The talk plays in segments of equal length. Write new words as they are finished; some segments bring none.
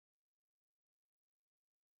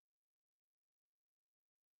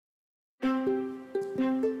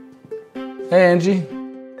Hey, Angie.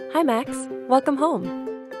 Hi, Max. Welcome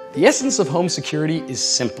home. The essence of home security is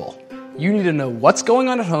simple. You need to know what's going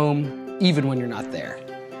on at home, even when you're not there.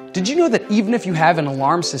 Did you know that even if you have an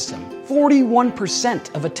alarm system,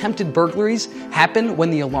 41% of attempted burglaries happen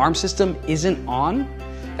when the alarm system isn't on?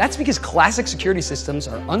 That's because classic security systems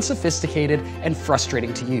are unsophisticated and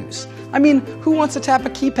frustrating to use. I mean, who wants to tap a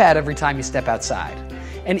keypad every time you step outside?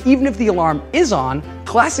 And even if the alarm is on,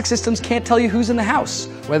 classic systems can't tell you who's in the house,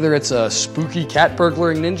 whether it's a spooky cat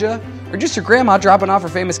burglaring ninja or just your grandma dropping off her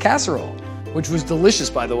famous casserole, which was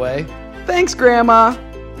delicious, by the way. Thanks, Grandma.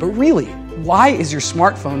 But really, why is your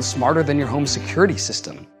smartphone smarter than your home security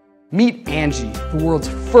system? Meet Angee, the world's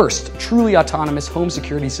first truly autonomous home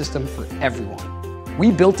security system for everyone.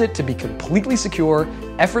 We built it to be completely secure,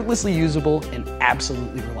 effortlessly usable, and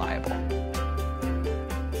absolutely reliable.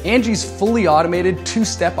 Angee's fully automated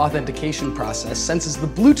two-step authentication process senses the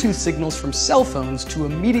Bluetooth signals from cell phones to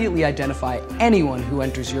immediately identify anyone who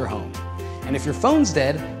enters your home. And if your phone's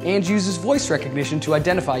dead, Angee uses voice recognition to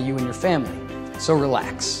identify you and your family. So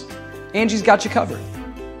relax. Angee's got you covered.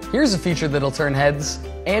 Here's a feature that'll turn heads.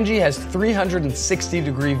 Angee has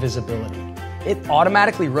 360-degree visibility. It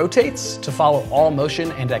automatically rotates to follow all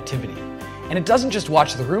motion and activity. And it doesn't just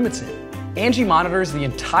watch the room it's in. Angee monitors the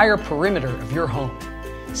entire perimeter of your home.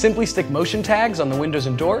 Simply stick motion tags on the windows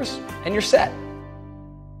and doors, and you're set.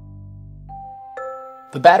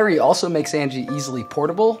 The battery also makes Angee easily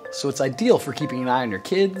portable, so it's ideal for keeping an eye on your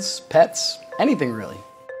kids, pets, anything really.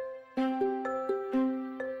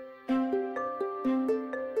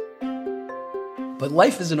 But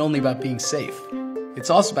life isn't only about being safe. It's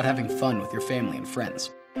also about having fun with your family and friends.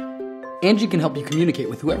 Angee can help you communicate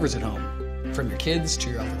with whoever's at home, from your kids to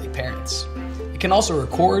your elderly parents. It can also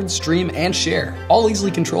record, stream, and share, all easily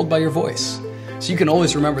controlled by your voice. So you can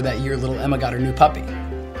always remember that year little Emma got her new puppy,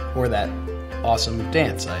 or that awesome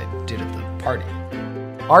dance I did at the party.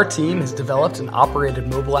 Our team has developed and operated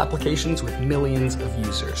mobile applications with millions of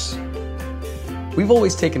users. We've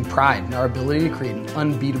always taken pride in our ability to create an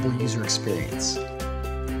unbeatable user experience.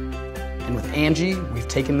 And with Angee, we've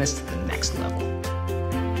taken this to the next level.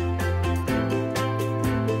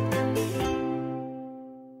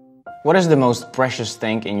 What is the most precious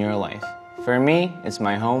thing in your life? For me, it's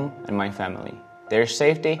my home and my family. Their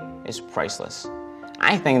safety is priceless.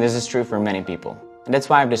 I think this is true for many people, and that's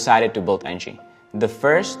why I've decided to build Angee, the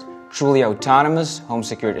first truly autonomous home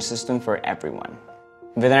security system for everyone.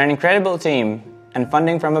 With an incredible team and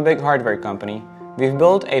funding from a big hardware company, we've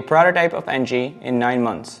built a prototype of Angee in 9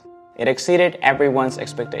 months. It exceeded everyone's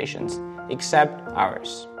expectations, except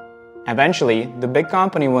ours. Eventually, the big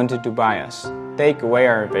company wanted to buy us, take away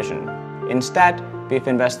our vision. Instead, we've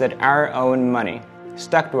invested our own money,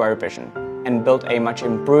 stuck to our vision, and built a much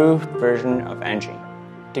improved version of Angee.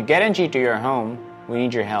 To get Angee to your home, we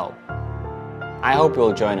need your help. I hope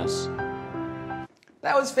you'll join us.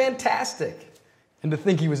 That was fantastic. And to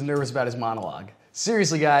think he was nervous about his monologue.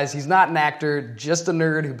 Seriously, guys, he's not an actor, just a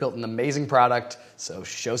nerd who built an amazing product, so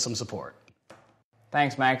show some support.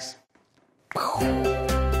 Thanks, Max.